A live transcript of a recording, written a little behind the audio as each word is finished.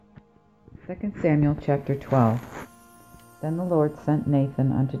2 Samuel chapter 12. Then the Lord sent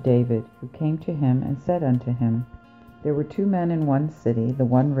Nathan unto David, who came to him and said unto him, There were 2 men in one city, the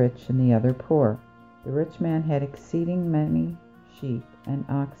one rich and the other poor. The rich man had exceeding many sheep and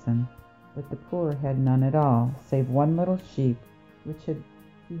oxen, but the poor had none at all, save one little sheep, which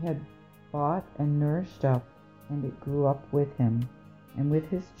he had bought and nourished up, and it grew up with him, and with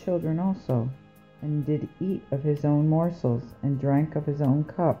his children also, and did eat of his own morsels, and drank of his own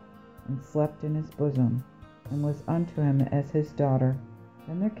cup, and slept in his bosom, and was unto him as his daughter.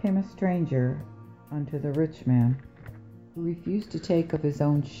 Then there came a stranger unto the rich man, who refused to take of his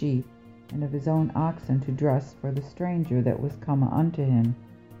own sheep and of his own oxen to dress for the stranger that was come unto him,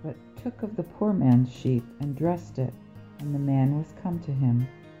 but took of the poor man's sheep and dressed it, and the man was come to him.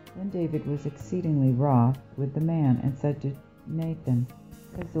 Then David was exceedingly wroth with the man, and said to Nathan,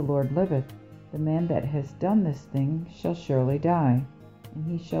 As the Lord liveth, the man that has done this thing shall surely die, and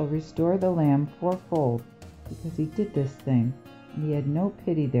he shall restore the lamb fourfold, because he did this thing, and he had no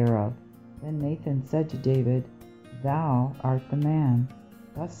pity thereof. Then Nathan said to David, Thou art the man.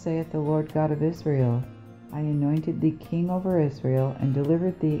 Thus saith the Lord God of Israel, I anointed thee king over Israel, and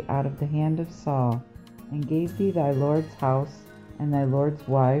delivered thee out of the hand of Saul, and gave thee thy Lord's house and thy Lord's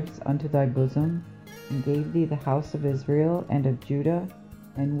wives unto thy bosom, and gave thee the house of Israel and of Judah,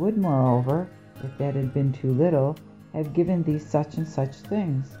 and would moreover, if that had been too little, have given thee such and such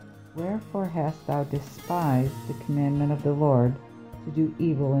things. Wherefore hast thou despised the commandment of the Lord, to do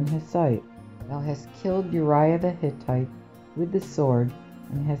evil in his sight? Thou hast killed Uriah the Hittite with the sword,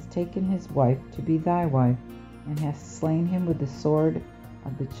 and hast taken his wife to be thy wife, and hast slain him with the sword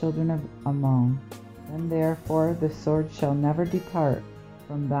of the children of Ammon. Then therefore the sword shall never depart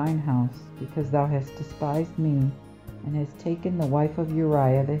from thine house, because thou hast despised me, and hast taken the wife of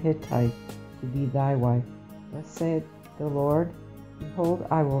Uriah the Hittite to be thy wife. Thus saith the Lord, Behold,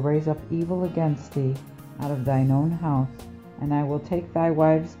 I will raise up evil against thee out of thine own house, and I will take thy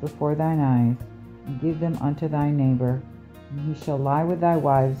wives before thine eyes, and give them unto thy neighbor, and he shall lie with thy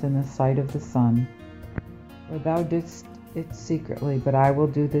wives in the sight of the sun. For thou didst it secretly, but I will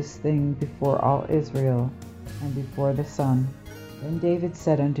do this thing before all Israel, and before the sun. Then David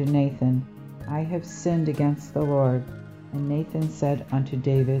said unto Nathan, I have sinned against the Lord. And Nathan said unto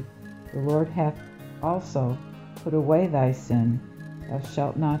David, The Lord hath also put away thy sin, thou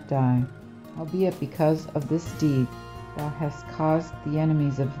shalt not die. Howbeit because of this deed thou hast caused the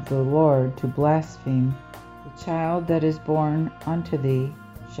enemies of the Lord to blaspheme. The child that is born unto thee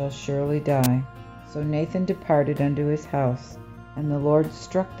shall surely die. So Nathan departed unto his house, and the Lord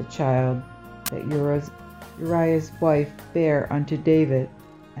struck the child that Uriah's wife bare unto David,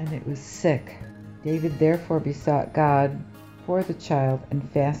 and it was sick. David therefore besought God for the child, and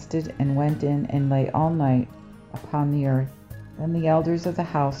fasted, and went in and lay all night upon the earth. Then the elders of the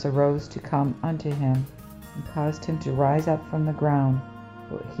house arose to come unto him, and caused him to rise up from the ground,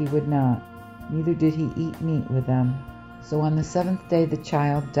 but he would not, neither did he eat meat with them. So on the 7th day the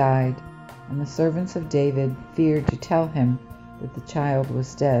child died, and the servants of David feared to tell him that the child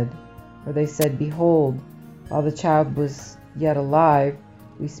was dead. For they said, Behold, while the child was yet alive,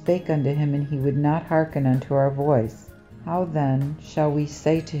 we spake unto him, and he would not hearken unto our voice. How then shall we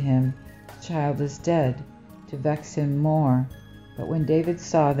say to him, The child is dead, to vex him more? But when David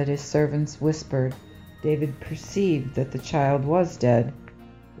saw that his servants whispered, David perceived that the child was dead.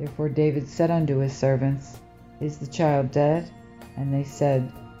 Therefore David said unto his servants, Is the child dead? And they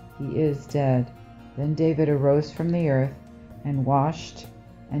said, He is dead. Then David arose from the earth, and washed,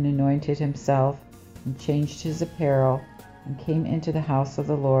 and anointed himself, and changed his apparel, and came into the house of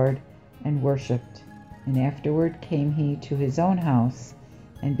the Lord, and worshipped. And afterward came he to his own house,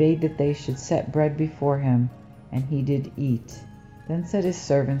 and bade that they should set bread before him, and he did eat. Then said his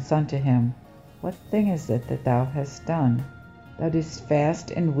servants unto him, What thing is it that thou hast done? Thou didst fast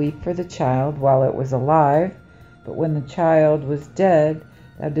and weep for the child while it was alive, but when the child was dead,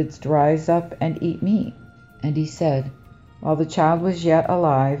 thou didst rise up and eat meat. And he said, While the child was yet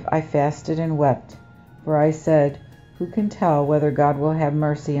alive, I fasted and wept, for I said, Who can tell whether God will have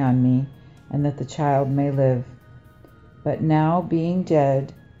mercy on me, and that the child may live? But now being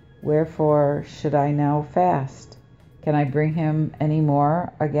dead, wherefore should I now fast? Can I bring him any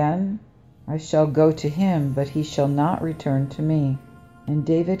more again? I shall go to him, but he shall not return to me. And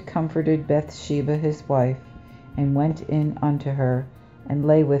David comforted Bathsheba his wife, and went in unto her, and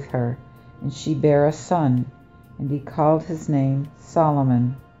lay with her, and she bare a son, and he called his name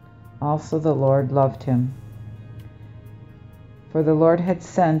Solomon. Also the Lord loved him. For the Lord had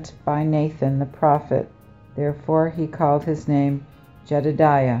sent by Nathan the prophet, therefore he called his name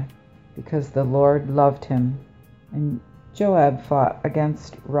Jedediah, because the Lord loved him. And Joab fought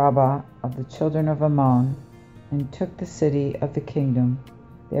against Rabbah of the children of Ammon, and took the city of the kingdom.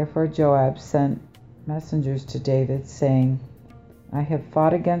 Therefore Joab sent messengers to David, saying, I have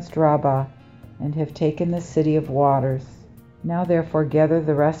fought against Rabbah, and have taken the city of waters. Now therefore gather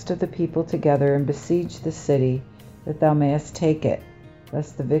the rest of the people together, and besiege the city, that thou mayest take it,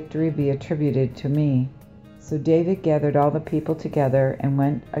 lest the victory be attributed to me. So David gathered all the people together, and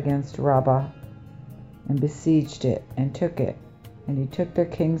went against Rabbah, and besieged it, and took it. And he took their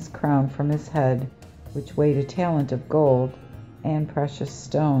king's crown from his head, which weighed a talent of gold, and precious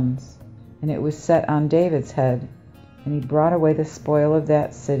stones. And it was set on David's head. And he brought away the spoil of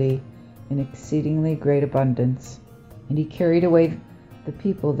that city in exceedingly great abundance. And he carried away the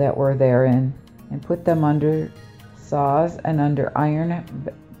people that were therein, and put them under saws, and under iron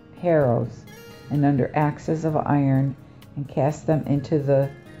harrows, and under axes of iron, and cast them into the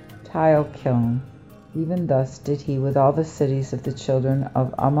tile kiln. Even thus did he with all the cities of the children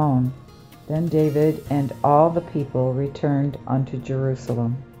of Ammon. Then David and all the people returned unto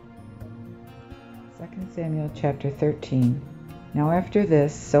Jerusalem. 2 Samuel chapter 13. Now after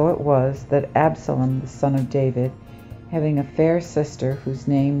this, so it was, that Absalom the son of David, having a fair sister whose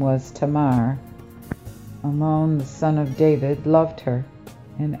name was Tamar, Amnon the son of David loved her.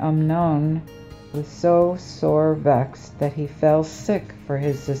 And Amnon was so sore vexed that he fell sick for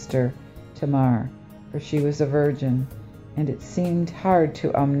his sister Tamar, for she was a virgin. And it seemed hard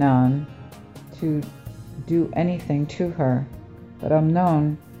to Amnon to do anything to her. But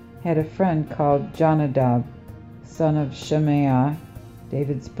Amnon had a friend called Jonadab, son of Shimei,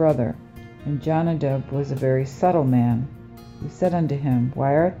 David's brother. And Jonadab was a very subtle man, who said unto him,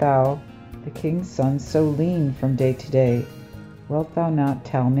 Why art thou, the king's son, so lean from day to day? Wilt thou not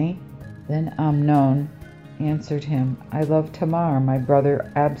tell me? Then Amnon answered him, I love Tamar, my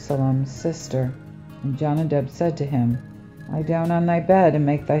brother Absalom's sister. And Jonadab said to him, Lie down on thy bed, and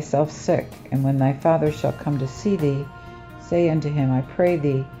make thyself sick, and when thy father shall come to see thee, say unto him, I pray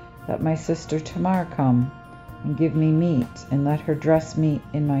thee, let my sister Tamar come, and give me meat, and let her dress meat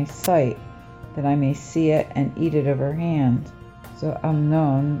in my sight, that I may see it and eat it of her hand. So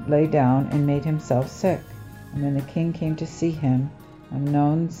Amnon lay down and made himself sick. And when the king came to see him,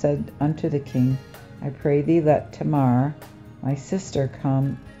 Amnon said unto the king, I pray thee, let Tamar, my sister,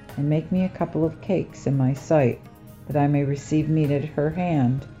 come and make me a couple of cakes in my sight, that I may receive meat at her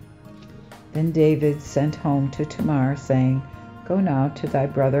hand. Then David sent home to Tamar, saying, Go now to thy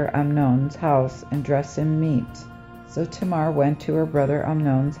brother Amnon's house, and dress him meat. So Tamar went to her brother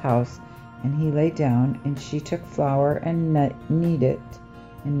Amnon's house, and he lay down, and she took flour and kneaded it,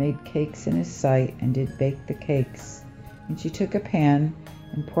 and made cakes in his sight, and did bake the cakes. And she took a pan,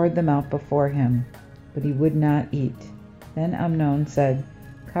 and poured them out before him, but he would not eat. Then Amnon said,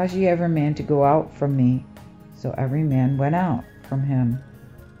 Cause ye every man to go out from me. So every man went out from him.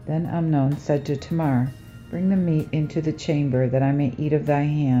 Then Amnon said to Tamar, Bring the meat into the chamber, that I may eat of thy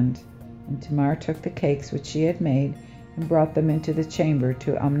hand. And Tamar took the cakes which she had made, and brought them into the chamber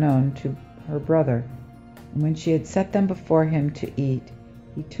to Amnon, to her brother. And when she had set them before him to eat,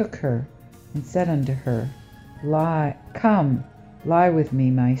 he took her, and said unto her, Come, lie with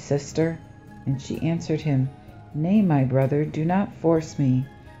me, my sister. And she answered him, Nay, my brother, do not force me,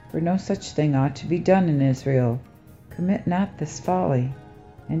 for no such thing ought to be done in Israel. Commit not this folly.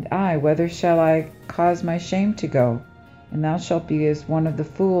 And I, whither shall I cause my shame to go? And thou shalt be as one of the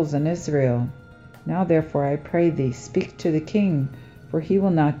fools in Israel. Now therefore I pray thee, speak to the king, for he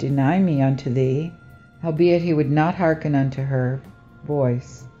will not deny me unto thee. Howbeit he would not hearken unto her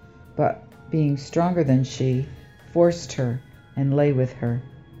voice, but, being stronger than she, forced her, and lay with her.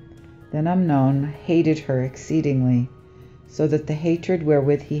 Then Amnon hated her exceedingly, so that the hatred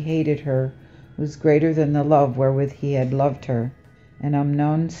wherewith he hated her was greater than the love wherewith he had loved her. And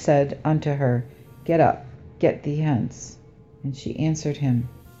Amnon said unto her, Get up, get thee hence. And she answered him,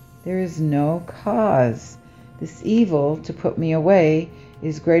 There is no cause. This evil to put me away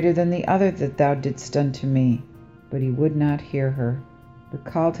is greater than the other that thou didst unto me. But he would not hear her, but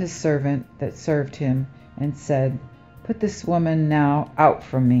called his servant that served him, and said, Put this woman now out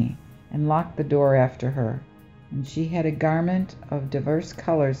from me, and lock the door after her. And she had a garment of divers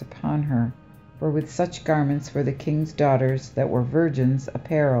colors upon her, for with such garments were the king's daughters that were virgins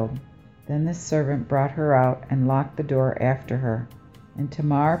apparelled. Then the servant brought her out, and locked the door after her. And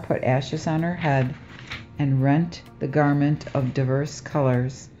Tamar put ashes on her head, and rent the garment of divers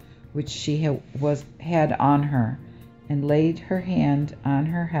colors which she had on her, and laid her hand on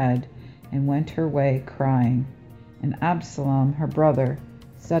her head, and went her way crying. And Absalom her brother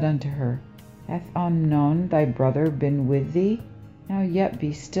said unto her, Hath Amnon thy brother been with thee? Now yet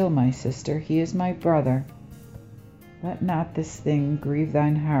be still, my sister, he is my brother. Let not this thing grieve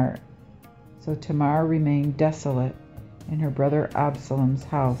thine heart. So Tamar remained desolate in her brother Absalom's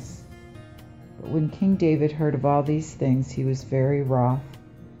house. But when King David heard of all these things, he was very wroth.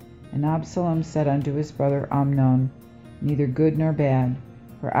 And Absalom said unto his brother Amnon, neither good nor bad,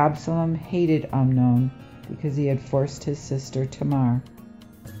 for Absalom hated Amnon, because he had forced his sister Tamar.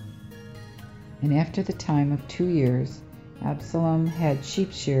 And after the time of 2 years, Absalom had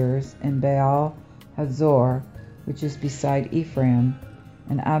sheep shearers in Baal Hazor, which is beside Ephraim.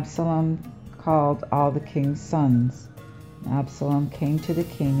 And Absalom called all the king's sons. And Absalom came to the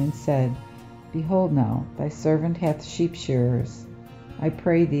king and said, Behold now, thy servant hath sheep shearers. I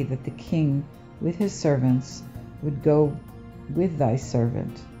pray thee that the king with his servants would go with thy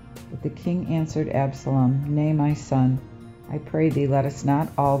servant. But the king answered Absalom, Nay, my son, I pray thee, let us not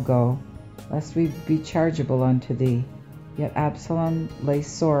all go, lest we be chargeable unto thee. Yet Absalom lay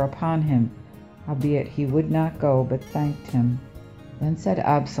sore upon him, howbeit he would not go, but thanked him. Then said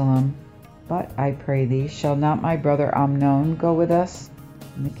Absalom, But, I pray thee, shall not my brother Amnon go with us?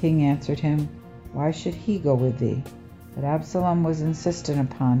 And the king answered him, Why should he go with thee? But Absalom was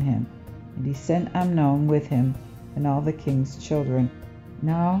insistent upon him, and he sent Amnon with him, and all the king's children.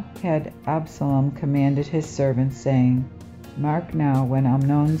 Now had Absalom commanded his servants, saying, Mark now, when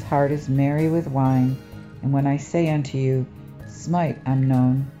Amnon's heart is merry with wine, and when I say unto you, Smite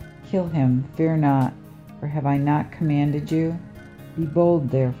Amnon, kill him, fear not, for have I not commanded you? Be bold,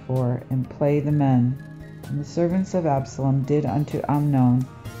 therefore, and play the men. And the servants of Absalom did unto Amnon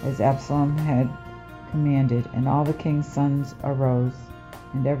as Absalom had commanded, and all the king's sons arose,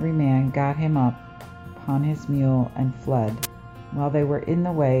 and every man got him up upon his mule and fled. While they were in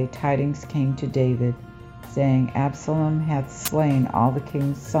the way, tidings came to David, saying, Absalom hath slain all the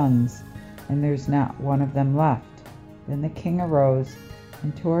king's sons, and there is not one of them left. Then the king arose,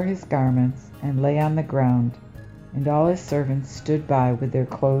 and tore his garments, and lay on the ground, and all his servants stood by with their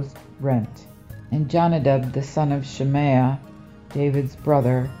clothes rent. And Jonadab the son of Shemaiah, David's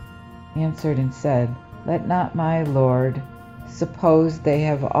brother, answered and said, Let not my lord suppose they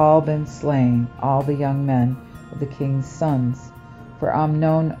have all been slain, all the young men of the king's sons, for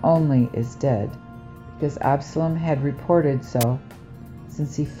Amnon only is dead, because Absalom had reported so,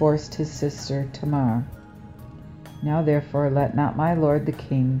 since he forced his sister Tamar. Now therefore let not my lord the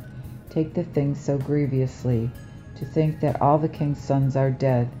king take the thing so grievously, to think that all the king's sons are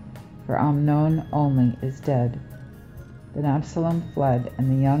dead, for Amnon only is dead. Then Absalom fled, and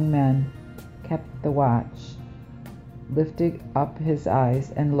the young men kept the watch, lifted up his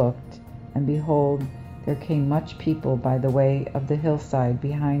eyes and looked, and behold, there came much people by the way of the hillside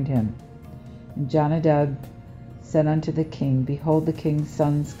behind him. And Jonadab said unto the king, Behold, the king's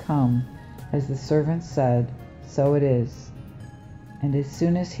sons come, as the servant said, so it is. And as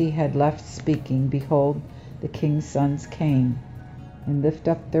soon as he had left speaking, behold, the king's sons came, and lifted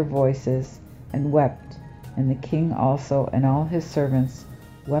up their voices, and wept, and the king also and all his servants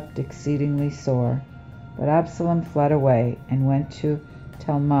wept exceedingly sore. But Absalom fled away, and went to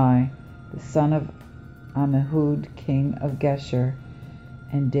Talmai, the son of Ammihud, king of Geshur,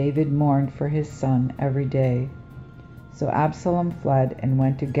 and David mourned for his son every day. So Absalom fled, and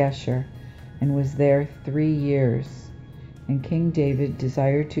went to Geshur, and was there 3 years. And King David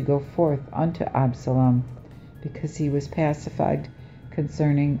desired to go forth unto Absalom, because he was pacified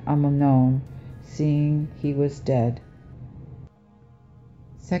concerning Amnon, seeing he was dead.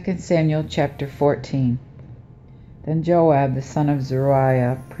 2 Samuel chapter 14. Then Joab the son of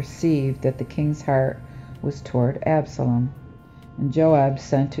Zeruiah perceived that the king's heart was toward Absalom. And Joab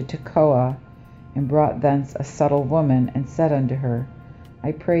sent to Tekoa, and brought thence a subtle woman, and said unto her,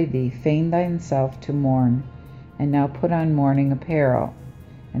 I pray thee, feign thyself to mourn, and now put on mourning apparel,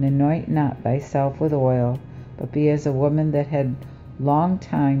 and anoint not thyself with oil, but be as a woman that had long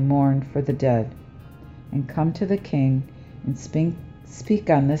time mourned for the dead. And come to the king, and speak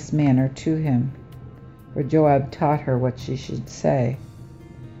on this manner to him. For Joab taught her what she should say.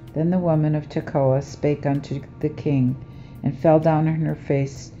 Then the woman of Tekoa spake unto the king, and fell down on her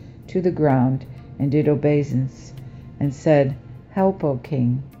face to the ground, and did obeisance, and said, Help, O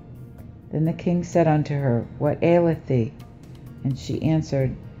king. Then the king said unto her, What aileth thee? And she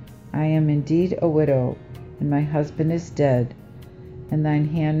answered, I am indeed a widow, and my husband is dead, and thine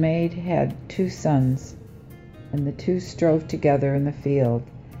handmaid had 2 sons, and the 2 strove together in the field,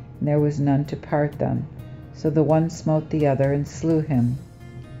 and there was none to part them. So the one smote the other, and slew him.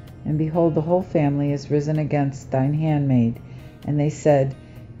 And behold, the whole family is risen against thine handmaid. And they said,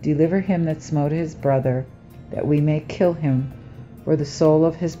 Deliver him that smote his brother, that we may kill him for the soul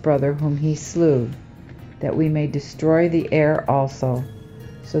of his brother whom he slew, that we may destroy the heir also,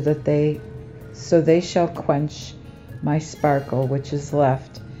 so they shall quench my sparkle which is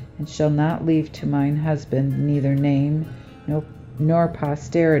left, and shall not leave to mine husband neither name nor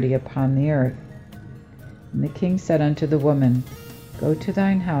posterity upon the earth. And the king said unto the woman, Go to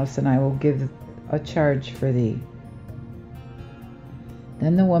thine house, and I will give a charge for thee.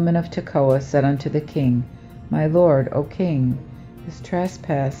 Then the woman of Tekoa said unto the king, My lord, O king, this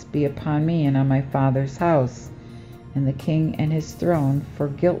trespass be upon me and on my father's house, and the king and his throne, for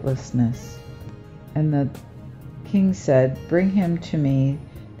guiltlessness. And the king said, Bring him to me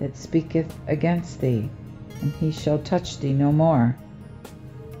that speaketh against thee, and he shall touch thee no more.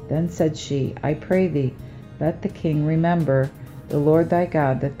 Then said she, I pray thee, let the king remember the Lord thy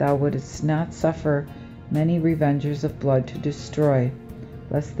God, that thou wouldest not suffer many revengers of blood to destroy,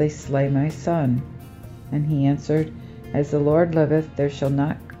 lest they slay my son. And he answered, As the Lord liveth, there shall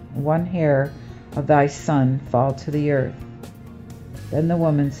not one hair of thy son fall to the earth. Then the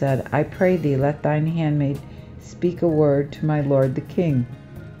woman said, I pray thee, let thine handmaid speak a word to my lord the king.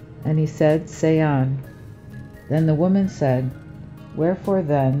 And he said, Say on. Then the woman said, Wherefore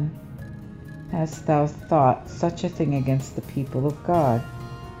then hast thou thought such a thing against the people of God?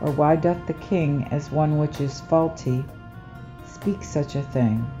 Or why doth the king, as one which is faulty, speak such a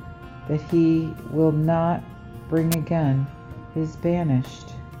thing, that he will not bring again his banished?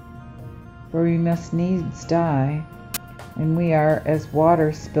 For we must needs die, and we are as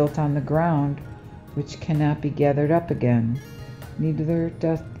water spilt on the ground, which cannot be gathered up again. Neither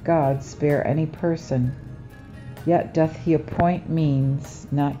doth God spare any person, yet doth he appoint means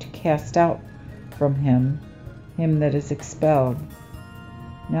not to cast out from him that is expelled.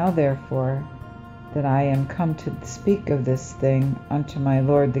 Now therefore, that I am come to speak of this thing unto my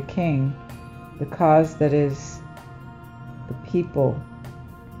lord the king, the cause that is the people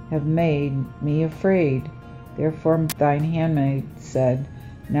have made me afraid. Therefore thine handmaid said,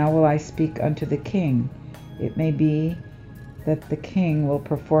 Now will I speak unto the king. It may be that the king will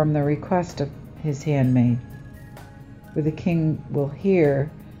perform the request of his handmaid. For the king will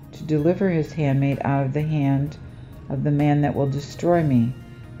hear to deliver his handmaid out of the hand of the man that will destroy me,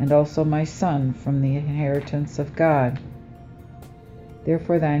 and also my son from the inheritance of God.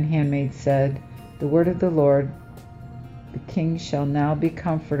 Therefore thine handmaid said, The word of the Lord, the king shall now be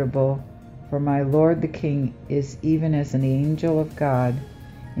comfortable, for my lord the king is even as an angel of God,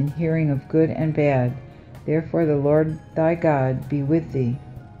 in hearing of good and bad. Therefore the Lord thy God be with thee.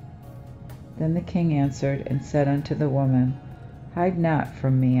 Then the king answered and said unto the woman, Hide not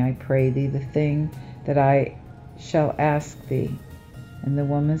from me, I pray thee, the thing that I shall ask thee. And the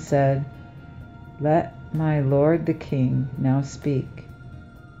woman said, Let my lord the king now speak.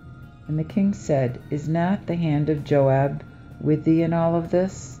 And the king said, Is not the hand of Joab with thee in all of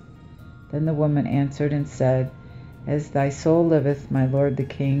this? Then the woman answered and said, As thy soul liveth, my lord the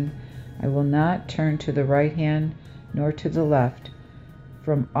king, I will not turn to the right hand nor to the left,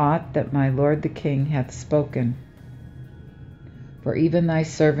 from aught that my lord the king hath spoken. For even thy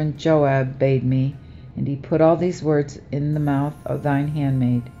servant Joab bade me, and he put all these words in the mouth of thine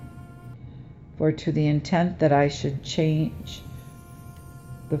handmaid. For to the intent that I should change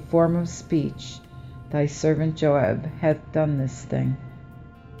the form of speech, thy servant Joab hath done this thing.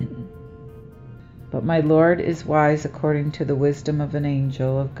 But my Lord is wise according to the wisdom of an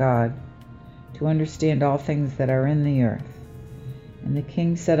angel of God, to understand all things that are in the earth. And the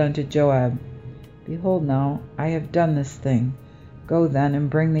king said unto Joab, Behold now, I have done this thing. Go then and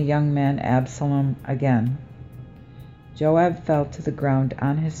bring the young man Absalom again. Joab fell to the ground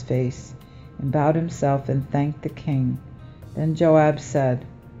on his face, and bowed himself and thanked the king. Then Joab said,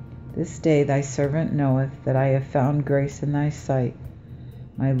 This day thy servant knoweth that I have found grace in thy sight,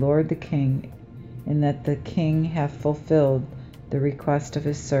 my lord the king, in that the king hath fulfilled the request of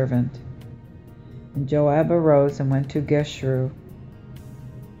his servant. And Joab arose and went to Geshur,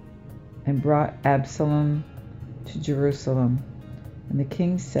 and brought Absalom to Jerusalem. And the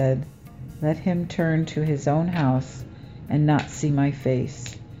king said, Let him turn to his own house, and not see my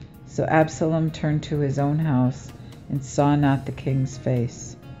face. So Absalom turned to his own house, and saw not the king's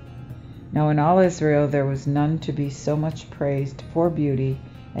face. Now in all Israel there was none to be so much praised for beauty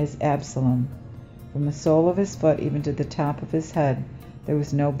as Absalom. From the sole of his foot even to the top of his head there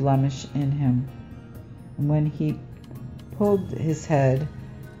was no blemish in him. And when he pulled his head,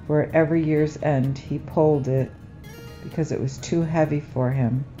 for at every year's end he pulled it, because it was too heavy for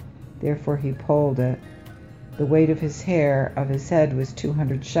him, therefore he pulled it. The weight of his hair of his head was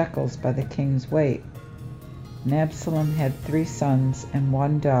 200 shekels by the king's weight. And Absalom had 3 sons and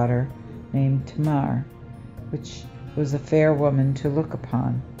 1 daughter named Tamar, which was a fair woman to look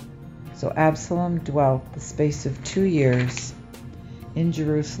upon. So Absalom dwelt the space of 2 years in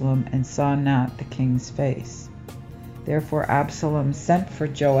Jerusalem, and saw not the king's face. Therefore Absalom sent for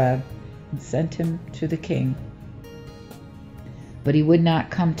Joab and sent him to the king. But he would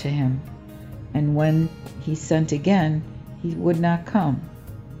not come to him, and when he sent again, he would not come.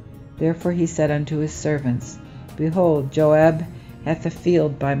 Therefore he said unto his servants, Behold, Joab hath a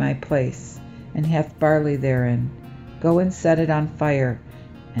field by my place, and hath barley therein. Go and set it on fire.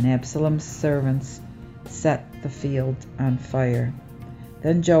 And Absalom's servants set the field on fire.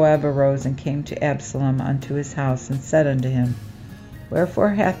 Then Joab arose and came to Absalom unto his house, and said unto him, Wherefore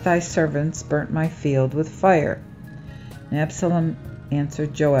hath thy servants burnt my field with fire? And Absalom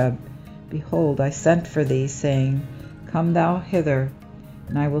answered Joab, Behold, I sent for thee, saying, Come thou hither,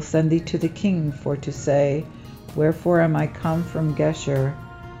 and I will send thee to the king, for to say, Wherefore am I come from Geshur?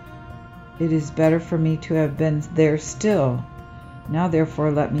 It is better for me to have been there still. Now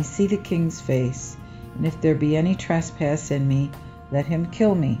therefore let me see the king's face, and if there be any trespass in me, let him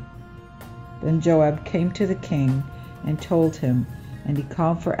kill me. Then Joab came to the king, and told him, and he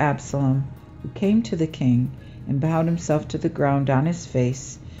called for Absalom, who came to the king, and bowed himself to the ground on his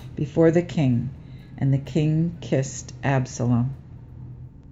face before the king, and the king kissed Absalom.